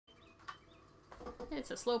It's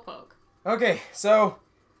a slowpoke. Okay, so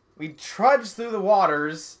we trudged through the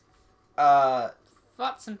waters. Fought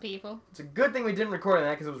some people. It's a good thing we didn't record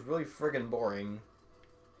that because it was really friggin' boring.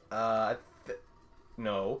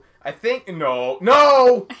 No.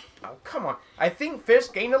 No! Oh, come on. I think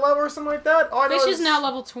Fish gained a level or something like that. Oh, Fish is now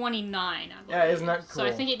level 29, I believe. Yeah, isn't that cool? So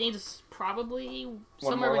I think it needs probably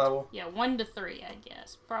one more level. Yeah, 1 to 3, I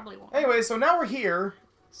guess. Probably 1. Anyway, so now we're here.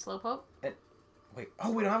 Slowpoke? Wait,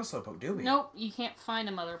 oh, we don't have a slowpoke, do we? Nope, you can't find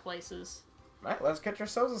them other places. Right, let's catch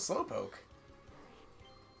ourselves a slowpoke.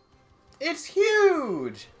 It's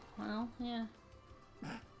huge! Well, yeah.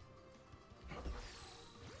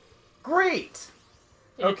 Great!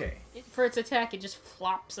 Okay. For its attack, it just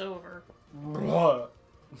flops over. That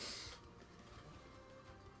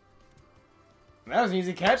was an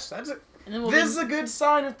easy catch. This is a good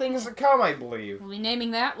sign of things to come, I believe. We'll be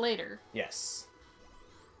naming that later. Yes.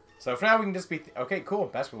 So for now, we can just be... okay, cool.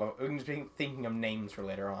 Basketball. We can just be thinking of names for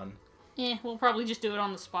later on. Yeah, we'll probably just do it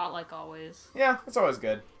on the spot like always. Yeah, that's always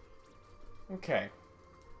good. Okay.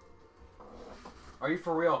 Are you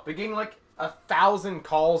for real? We're getting like 1,000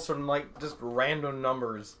 calls from like just random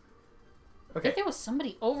numbers. Okay. I think there was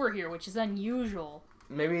somebody over here, which is unusual.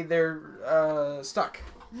 Maybe they're stuck.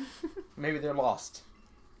 Maybe they're lost.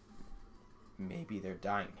 Maybe they're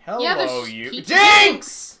dying. Hello, you.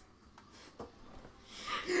 Jinx!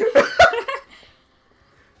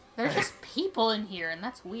 There's just people in here, and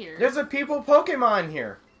that's weird. There's a people Pokemon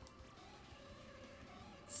here.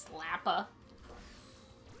 Slappa.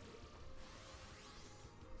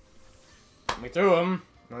 We threw him.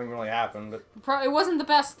 Nothing really happened, but... it wasn't the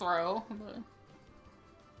best throw, but...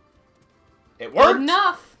 it worked!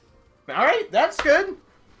 Enough! Alright, that's good.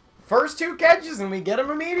 First 2 catches and we get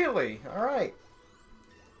him immediately. Alright.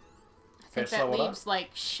 I think that leaves,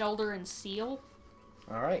 like, Shoulder and Seal.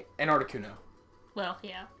 Alright. And Articuno. Well,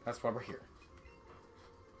 yeah. That's why we're here.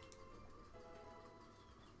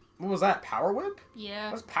 What was that? Power Whip?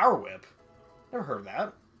 Yeah. What's Power Whip? Never heard of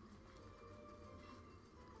that.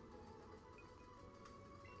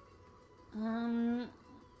 I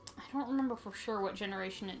don't remember for sure what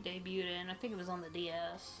generation it debuted in. I think it was on the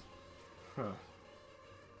DS. Huh.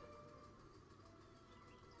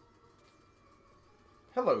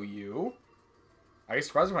 Hello, you. Are you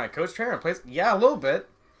surprised when I coach trainer and plays? Yeah, a little bit.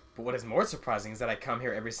 But what is more surprising is that I come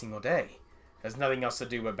here every single day. There's nothing else to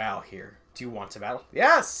do but battle here. Do you want to battle?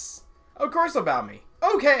 Yes! Of course they'll battle me.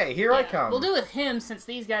 Okay, here I come. We'll do with him since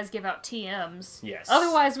these guys give out TMs. Yes.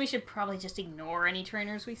 Otherwise, we should probably just ignore any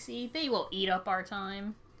trainers we see. They will eat up our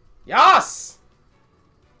time. Yes!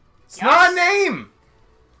 It's not a name!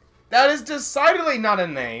 That is decidedly not a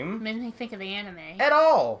name. Made me think of the anime. At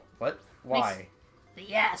all. What? Why? The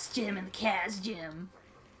Yas Gym and the Kaz Gym.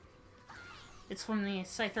 It's from the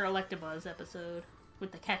Scyther Electabuzz episode.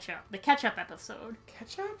 With the ketchup. The ketchup episode.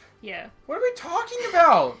 Ketchup? Yeah. What are we talking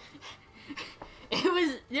about? It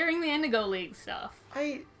was during the Indigo League stuff.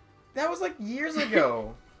 That was like years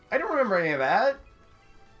ago. I don't remember any of that.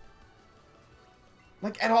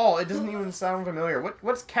 Like, at all. It doesn't even sound familiar.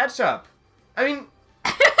 What's ketchup? I mean...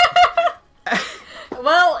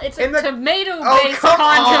 well, it's a tomato-based Oh, come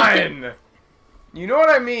condiment. on! You know what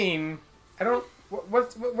I mean. I don't...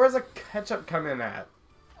 Where's the ketchup come in at?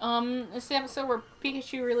 It's the episode where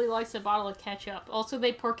Pikachu really likes a bottle of ketchup. Also,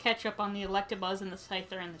 they pour ketchup on the Electabuzz and the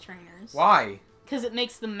Scyther and the trainers. Why? Because it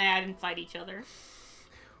makes them mad and fight each other.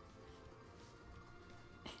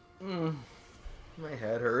 My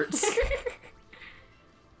head hurts.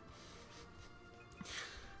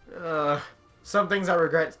 Some things I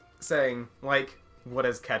regret saying, like, what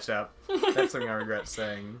is ketchup? That's something I regret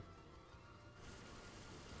saying.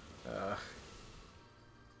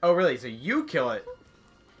 Oh, really? So you kill it?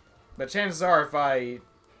 But chances are, if I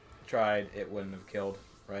tried, it wouldn't have killed,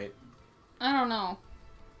 right? I don't know.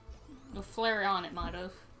 The flare on it might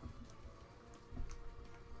have.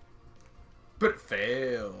 But it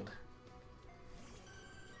failed.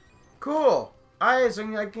 Cool. I have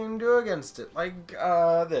something I can do against it. Like,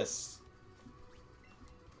 this.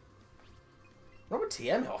 What would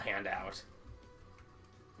TM he'll hand out?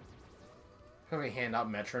 Probably hand out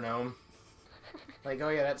Metronome. Like, oh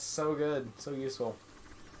yeah, that's so good. So useful.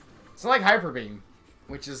 It's not like Hyper Beam,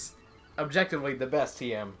 which is objectively the best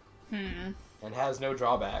TM. And has no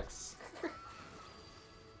drawbacks.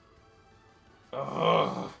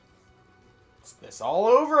 Ugh. It's this all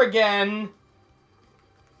over again.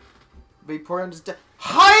 Be pouring just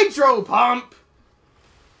Hydro Pump!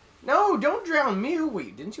 No, don't drown Mew.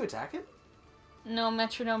 Wait, didn't you attack it? No,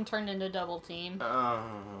 Metronome turned into Double Team.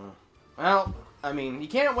 Well, I mean, you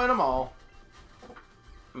can't win them all.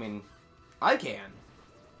 I mean, I can.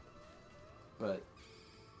 But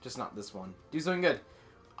Just not this one. Do something good.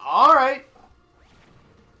 Alright.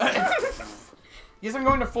 Yes, I'm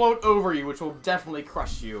going to float over you, which will definitely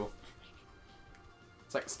crush you.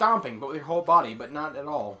 It's like stomping, but with your whole body, but not at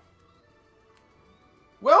all.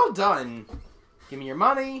 Well done. Give me your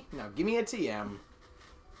money. Now give me a TM.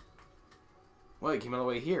 Well, you came all the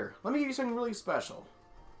way here. Let me give you something really special.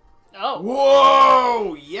 Oh.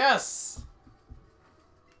 Whoa! Yes!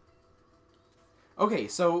 Okay,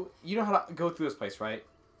 so you know how to go through this place, right?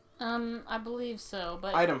 I believe so,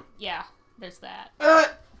 but... Item. Yeah, there's that.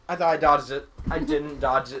 I thought I dodged it. I didn't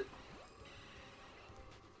dodge it.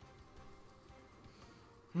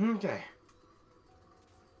 Okay.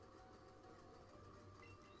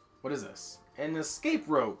 What is this? An escape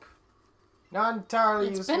rope. Not entirely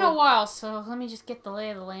It's useful. been a while, so let me just get the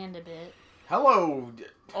lay of the land a bit. Hello,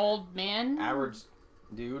 Old man? average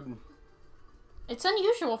dude. It's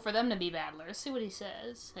unusual for them to be battlers. See what he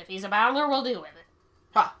says. If he's a battler, we'll deal with it.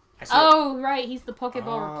 Ha! I see Oh, right, he's the Pokeball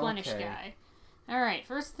Oh, replenish okay. guy. Alright,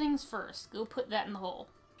 first things first. Go put that in the hole.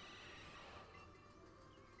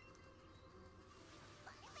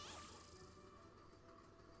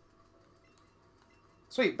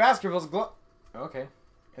 Sweet, Baskerville's glow. Okay,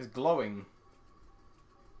 it's glowing.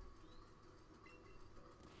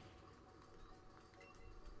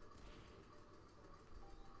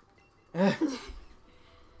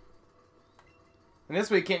 And this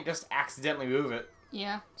way you can't just accidentally move it.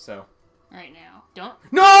 Yeah, So. right now. Don't...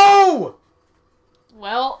 No!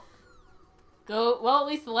 Well, go... Well, at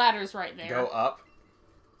least the ladder's right there. Go up.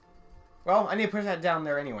 Well, I need to push that down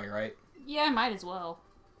there anyway, right? Yeah, might as well.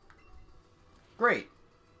 Great.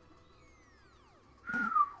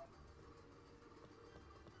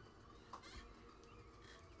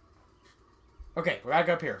 Okay, we're back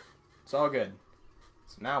up here. It's all good.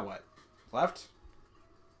 So now what? Left?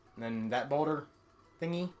 And then that boulder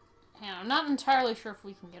thingy? Yeah, I'm not entirely sure if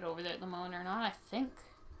we can get over there at the moment or not, I think.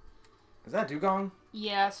 Is that dugong?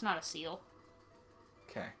 Yeah, it's not a seal.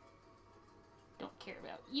 Okay. Don't care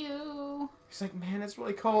about you. He's like, man, it's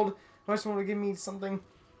really cold. I just want to give me something,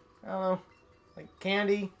 I don't know, like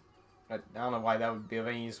candy. I don't know why that would be of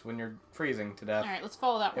any use when you're freezing to death. Alright, let's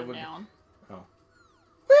follow that one would- down. Oh.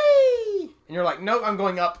 Whee! And you're like, nope, I'm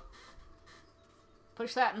going up.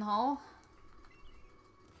 Push that in the hole.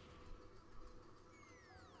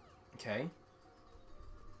 Okay.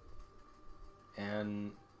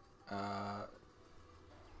 And,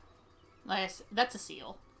 That's a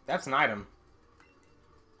seal. that's an item.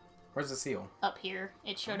 Where's the seal? Up here.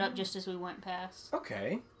 It showed up just as we went past.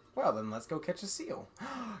 Okay. Well, then let's go catch a seal.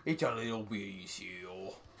 It's a little wee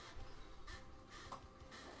seal.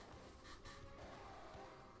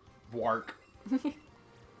 Wark.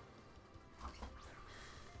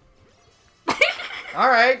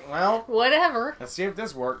 Alright, well, Whatever. let's see if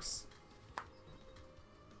this works.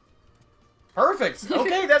 Perfect!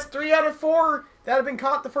 Okay, that's 3 out of 4 that have been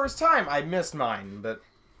caught the first time. I missed mine, but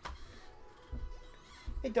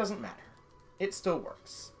it doesn't matter. It still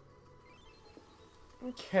works.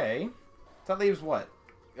 Okay. That leaves what?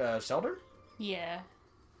 Shelter? Yeah.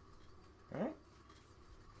 Alright.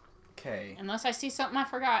 Okay. Unless I see something I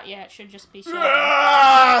forgot. Yeah, it should just be shelter.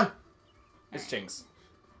 Ah! It's Jinx.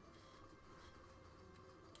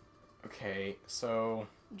 Okay, so...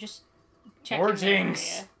 Just check More the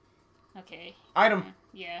Jinx. area. Okay. Item.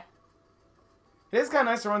 Yeah. It is kind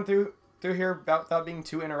of nice to run through here without being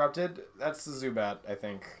too interrupted. That's the Zubat, I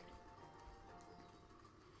think.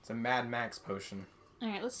 It's a Mad Max potion.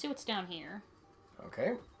 Alright, let's see what's down here.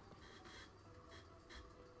 Okay.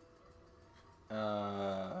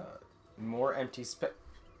 More empty space.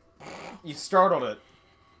 You startled it.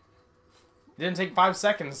 It didn't take 5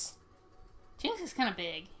 seconds. Jinx is kind of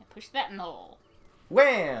big. Push that in the hole.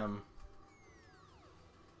 Wham!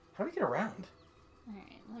 How do we get around?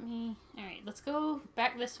 Alright, Alright, let's go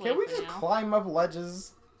back this way Can we for just now. climb up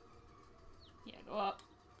ledges? Yeah, go up.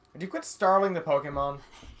 Would you quit startling the Pokemon?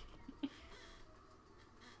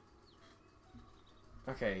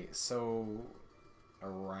 Okay, so...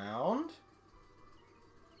 Around?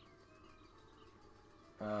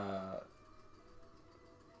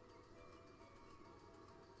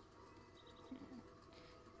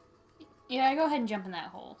 Yeah, go ahead and jump in that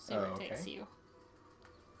hole. See where Oh, it takes okay. you.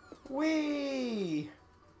 Whee!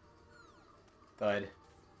 Thud.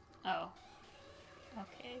 Oh.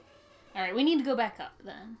 Okay. Alright, we need to go back up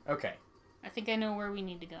then. Okay. I think I know where we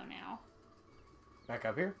need to go now. Back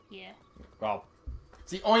up here? Yeah. Well,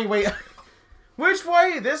 it's the only way... Which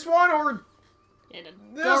way? This one or... Yeah,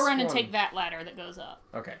 This go around and one. take that ladder that goes up.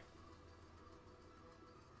 Okay.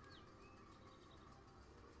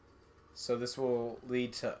 So this will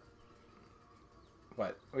lead to...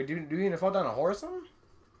 What? Wait, do you need to fall down a hole or something?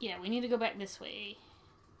 Yeah, we need to go back this way.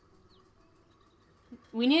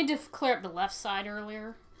 We needed to clear up the left side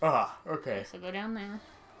earlier. Ah, okay. So go down there.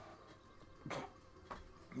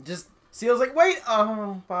 Just, Seal's like, wait!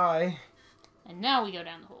 Oh, bye. And now we go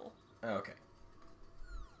down the hole. Okay.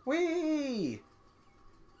 Whee!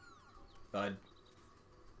 Thud.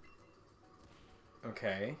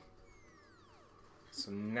 Okay. So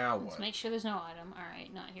now what? Let's make sure there's no item.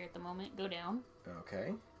 Alright, not here at the moment. Go down.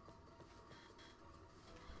 Okay.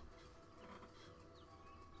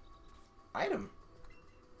 Item.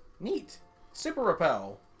 Neat. Super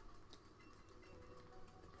repel.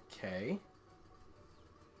 Okay.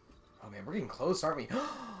 Oh man, we're getting close, aren't we? We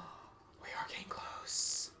are getting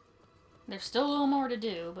close. There's still a little more to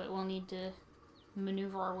do, but we'll need to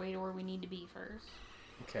maneuver our way to where we need to be first.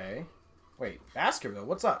 Okay. Wait, Baskerville,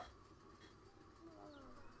 what's up?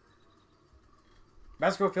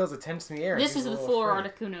 Baskerville feels a tense in the air. This is the floor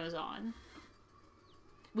Articuno's on.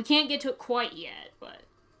 We can't get to it quite yet, but...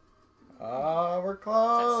 Oh, we're What's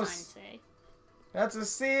close. that sign say? That's a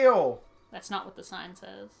seal. That's not what the sign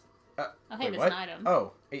says. Oh, hey, wait, there's what? an item.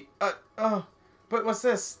 Oh, but what's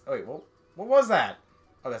this? Oh, wait, what was that?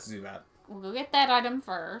 Oh, that's Zubat. We'll go get that item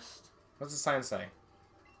first. What's the sign say?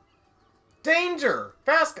 Danger!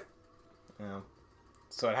 Fast! Oh.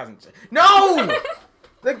 So it hasn't... No!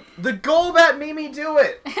 the Golbat made me do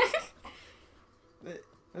it!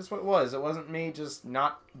 That's what it was. It wasn't me just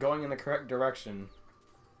not going in the correct direction.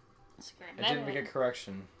 I didn't make a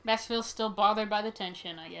correction. Baskerville's still bothered by the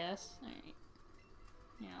tension, I guess. Alright.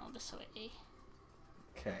 Now, this way.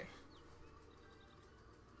 Okay.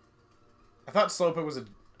 I thought Slowpoke was a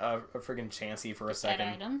friggin' Chansey for a second.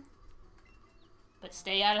 That item. But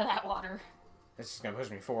stay out of that water. It's just gonna push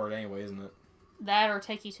me forward anyway, isn't it? That or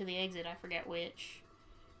take you to the exit, I forget which.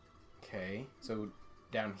 Okay, so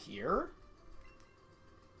down here?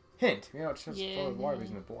 Hint. You know, it's just full of water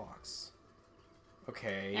using the blocks.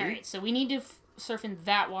 Okay. Alright, so we need to surf in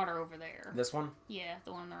that water over there. This one? Yeah,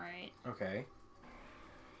 the one on the right. Okay.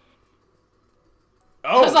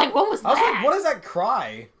 Oh! I was like, what was that? I was like, what is that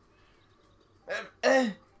cry?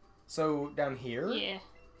 So, down here? Yeah.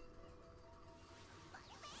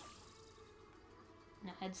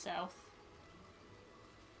 Now head south.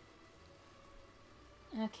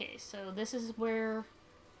 Okay, so this is where...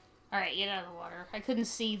 Alright, get out of the water. I couldn't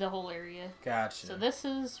see the whole area. Gotcha. So this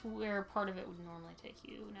is where part of it would normally take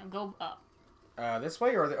you. Now go up. This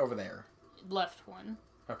way or over there? Left one.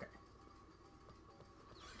 Okay.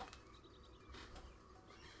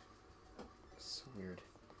 So weird.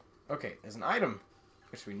 Okay, there's an item,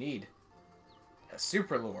 which we need. A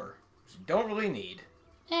super lure, which we don't really need.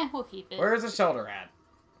 We'll keep it. Where's the shelter at?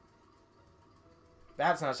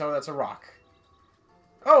 That's not a shelter, that's a rock.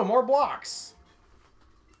 Oh, more blocks!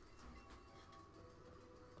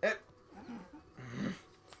 I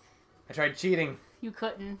tried cheating. You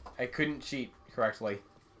couldn't. I couldn't cheat correctly.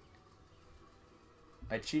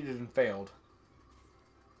 I cheated and failed.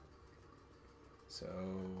 So...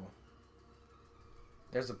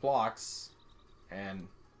 There's the blocks. And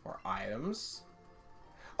more items.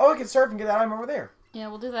 Oh, I can surf and get that item over there. Yeah,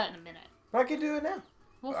 we'll do that in a minute. But I can do it now.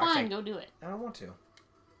 Well, Well, fine, actually, go do it. I don't want to.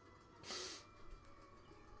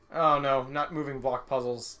 Oh no, not moving block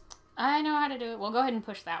puzzles. I know how to do it. Well, go ahead and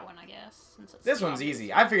push that one, I guess. Since it's This one's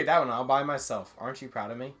easy. I figured that one out by myself. Aren't you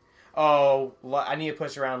proud of me? Oh, I need to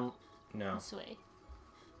push around. No. This way.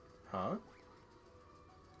 Huh?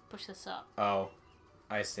 Push this up. Oh,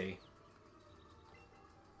 I see.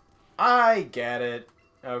 I get it.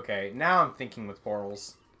 Okay, now I'm thinking with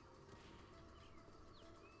portals.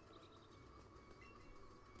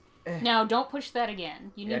 Now, don't push that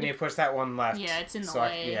again. You I need to push that one left. Yeah, it's in the so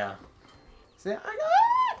way. Yeah. See,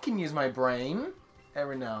 I can use my brain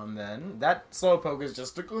every now and then. That Slowpoke is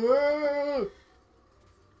just a...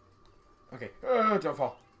 Okay, don't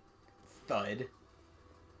fall. Thud.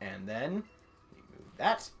 And then, you move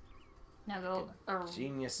that. Now go...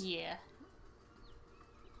 Genius. Yeah.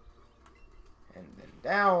 And then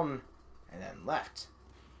down. And then left.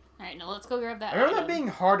 Alright, now let's go grab that I remember item. that being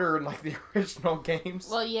harder in, like, the original games.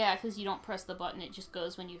 Well, yeah, because you don't press the button. It just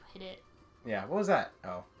goes when you hit it. Yeah, what was that?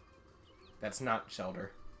 Oh. That's not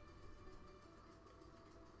shelter.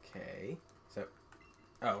 Okay. So...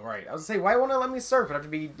 Oh, right. I was gonna say, why won't it let me surf? I have to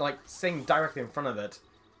be, like, staying directly in front of it.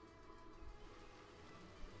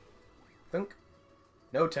 Thunk.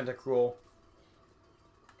 No, Tentacruel.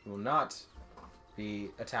 You will not be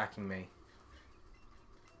attacking me.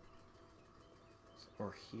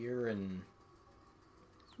 Or here and...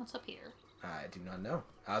 What's up here? I do not know.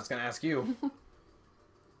 I was gonna ask you.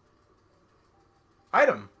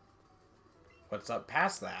 Item. What's up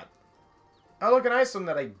past that? Oh, look, an item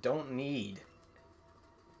that I don't need.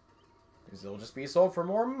 Because it'll just be sold for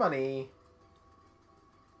more money.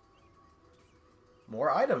 More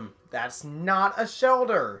item. That's not a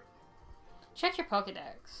shelter. Check your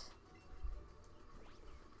Pokedex.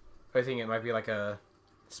 I think it might be like a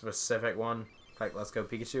specific one. Like, let's go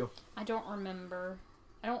Pikachu. I don't remember.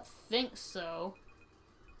 I don't think so.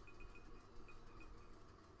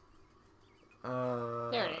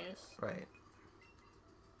 There it is. Right.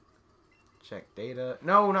 Check data.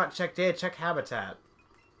 No, not check data. Check habitat.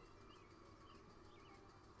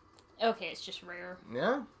 Okay, it's just rare.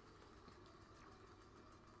 Yeah?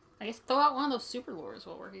 I guess throw out one of those super lures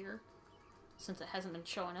while we're here. Since it hasn't been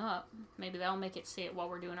showing up. Maybe that'll make it say it while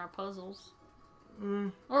we're doing our puzzles.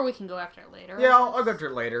 Or we can go after it later. Yeah, I'll go after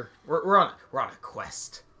it later. We're on a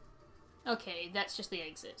quest. Okay, that's just the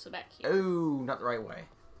exit, so back here. Oh, not the right way.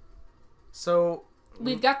 So...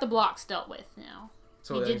 We've got the blocks dealt with now.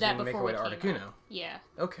 So we did that make before our we way to came Articuno. out. Yeah.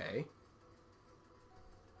 Okay.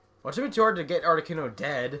 Well, it should be too hard to get Articuno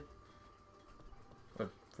dead.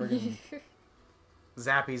 But friggin'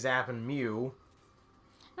 Zappy Zap and Mew.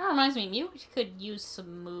 That reminds me, Mew could use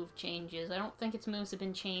some move changes. I don't think its moves have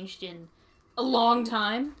been changed in a long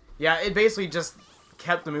time. Yeah, it basically just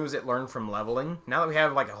kept the moves it learned from leveling. Now that we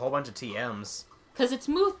have like a whole bunch of TMs. Because its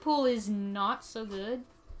move pool is not so good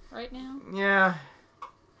right now. Yeah.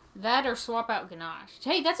 That or swap out Ganache.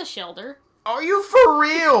 Hey, that's a Shelter. Are you for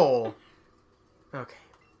real? Okay.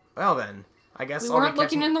 Well then, I guess we I'll weren't be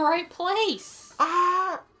looking in the right place.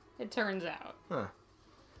 Ah! It turns out. Huh.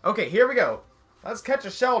 Okay, here we go. Let's catch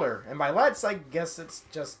a Shelter. And by let's, I guess it's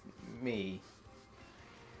just me.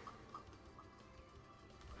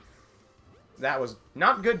 That was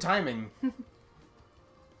not good timing.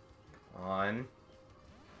 On.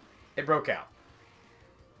 It broke out.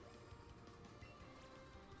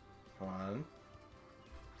 On.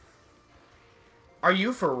 Are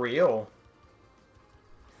you for real?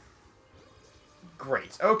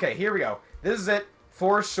 Great. Okay, here we go. This is it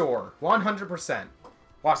for sure. 100%.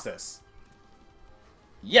 Watch this.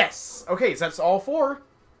 Yes! Okay, so that's all four.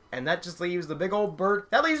 And that just leaves the big old bird.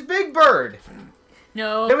 That leaves Big Bird!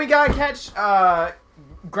 No. Then we gotta catch, not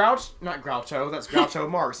Groucho, that's Groucho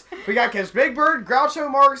Marx. We gotta catch Big Bird, Groucho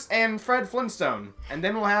Marx, and Fred Flintstone. And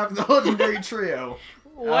then we'll have the legendary trio.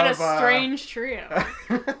 What a strange trio.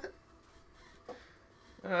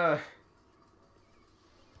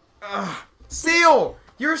 Seal!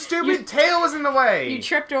 Your stupid tail was in the way! You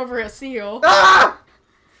tripped over a seal. Ah!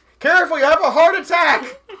 Careful, you have a heart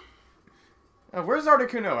attack! Where's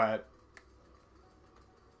Articuno at?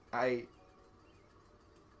 I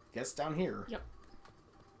guess down here. Yep.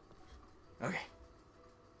 Okay.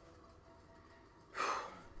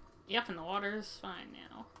 Yep, and the water's fine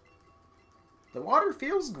now. The water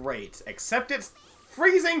feels great, except it's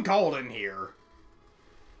freezing cold in here.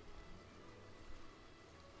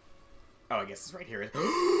 Oh, I guess it's right here.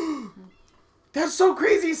 That's so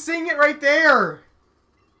crazy seeing it right there!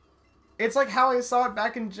 It's like how I saw it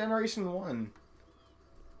back in Generation 1.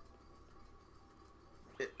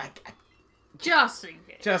 Just in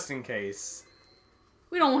case. Just in case.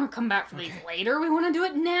 We don't want to come back for these later. We want to do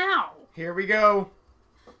it now. Here we go.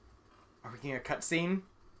 Are we getting a cutscene?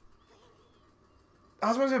 I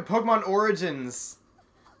was wondering Pokemon Origins.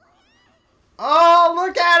 Oh,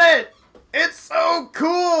 look at it! It's so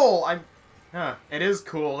cool! It is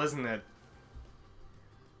cool, isn't it?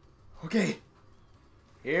 Okay.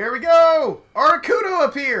 Here we go! Articuno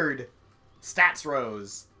appeared! Stats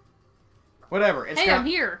rose. Whatever. I'm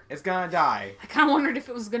here. It's gonna die. I kind of wondered if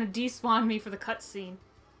it was going to despawn me for the cutscene.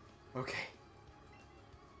 Okay.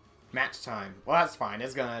 Match time. Well, that's fine.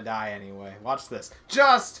 It's gonna die anyway. Watch this.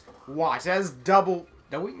 Just watch. It has double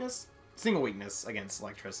weakness? Single weakness against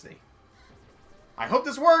electricity. I hope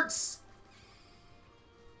this works!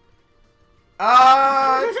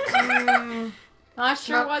 Not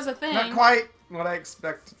sure it was a thing. Not quite what I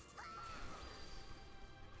expected.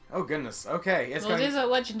 Oh, goodness. Okay. It is a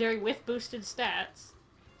legendary with boosted stats.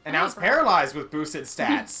 And now it's paralyzed with boosted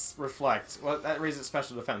stats. Reflect. Well, that raises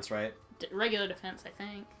special defense, right? Regular defense, I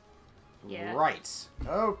think. Yeah. Right.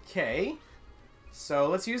 Okay. So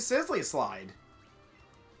let's use Sizzly Slide.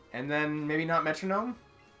 And then maybe not Metronome?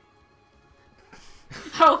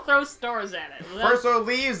 I'll throw stars at it. First throw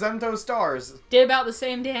leaves, then throw stars. Did about the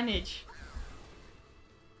same damage.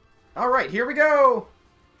 Alright, here we go!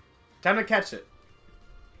 Time to catch it.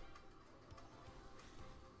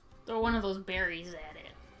 Throw one of those berries at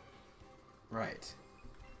it. Right.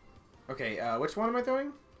 Okay, which one am I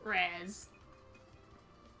throwing? Raz.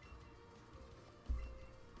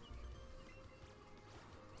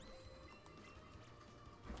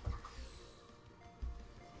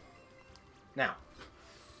 Now.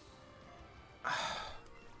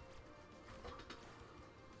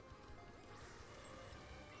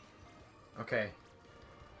 Okay.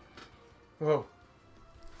 Whoa.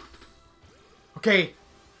 Okay.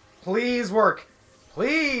 Please work.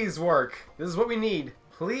 Please work. This is what we need.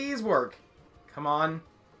 Please work. Come on.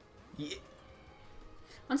 Yeah.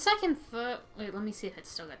 On second thought... Wait, let me see if it's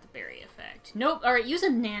still got the berry effect. Nope. Alright, use a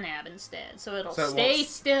Nanab instead, so it'll stay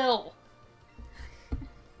still.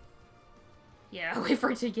 Yeah, wait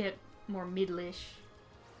for it to get more middle-ish.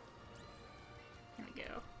 There we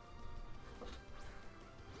go.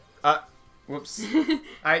 Whoops.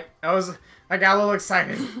 I got a little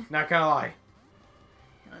excited. Not gonna lie.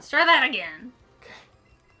 Let's try that again. Okay.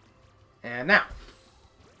 And now.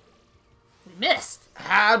 We missed.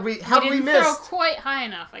 How did we miss? We didn't throw quite high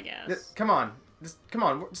enough, I guess. Come on. Come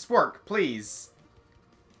on. Just work, please.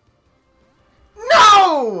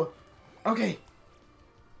 No! Okay.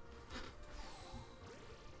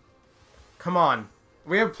 Come on.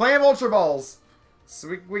 We have plenty of Ultra Balls.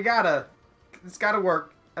 So we gotta... It's gotta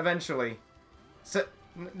work eventually. So,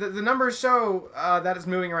 the numbers show that it's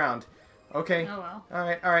moving around. Okay. Oh, well.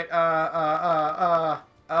 Alright,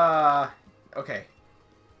 okay.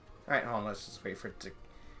 Alright, hold on, let's just wait for it to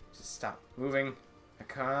just stop moving.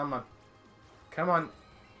 Come on. Come on.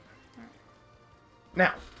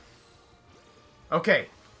 Now. Okay.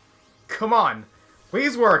 Come on.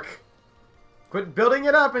 Please work. Quit building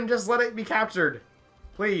it up and just let it be captured.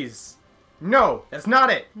 Please. No, that's not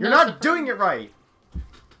it. You're not doing it right.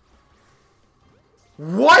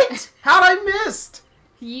 What? How'd I missed?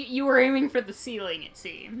 You were aiming for the ceiling, it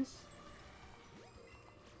seems.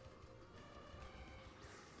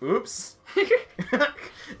 Oops. It's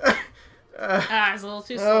a little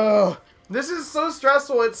too slow. This is so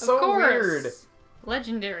stressful. It's so weird.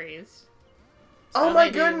 Legendaries. Oh my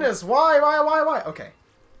goodness. Why? Okay.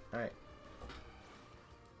 Alright.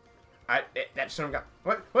 That shouldn't have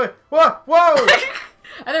got... What? Whoa!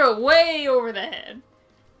 I threw it way over the head.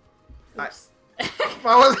 Oops.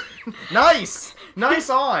 Nice! Nice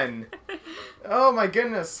on! Oh my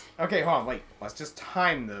goodness. Okay, hold on, wait. Let's just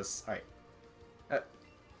time this. Alright.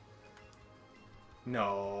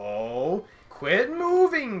 No. Quit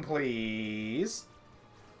moving, please.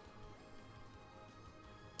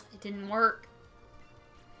 It didn't work.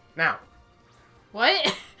 Now.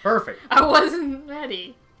 What? Perfect. I wasn't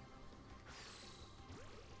ready.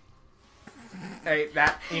 Hey,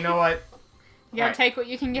 you know what? You gotta take what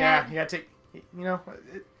you can get. Yeah, you gotta take, you know,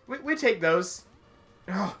 we take those.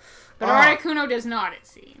 Oh, but Articuno does not, it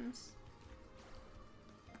seems.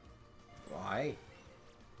 Why?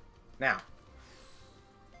 Now.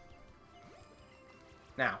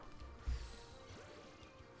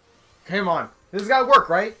 Come on. This has gotta work,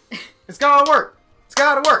 right? It's gotta work. It's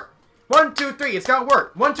gotta work. 1, 2, 3. It's gotta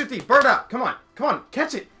work. 1, 2, 3. Burn up. Come on. Come on.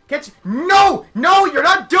 Catch it. Catch it. No! No, you're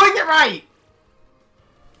not doing it right!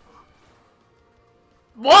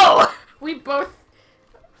 Whoa! We both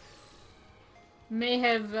may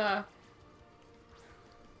have,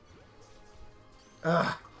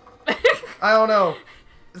 I don't know.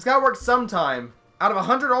 It's gotta work sometime. Out of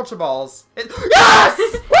 100 Ultra Balls, yes!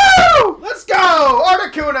 Woo! Let's go!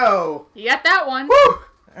 Articuno! You got that one. Woo!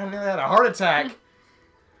 I nearly had a heart attack.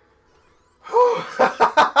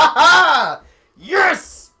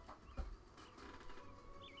 Yes!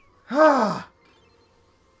 Now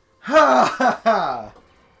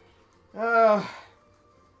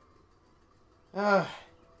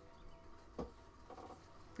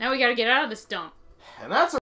we gotta get out of this dump. And that's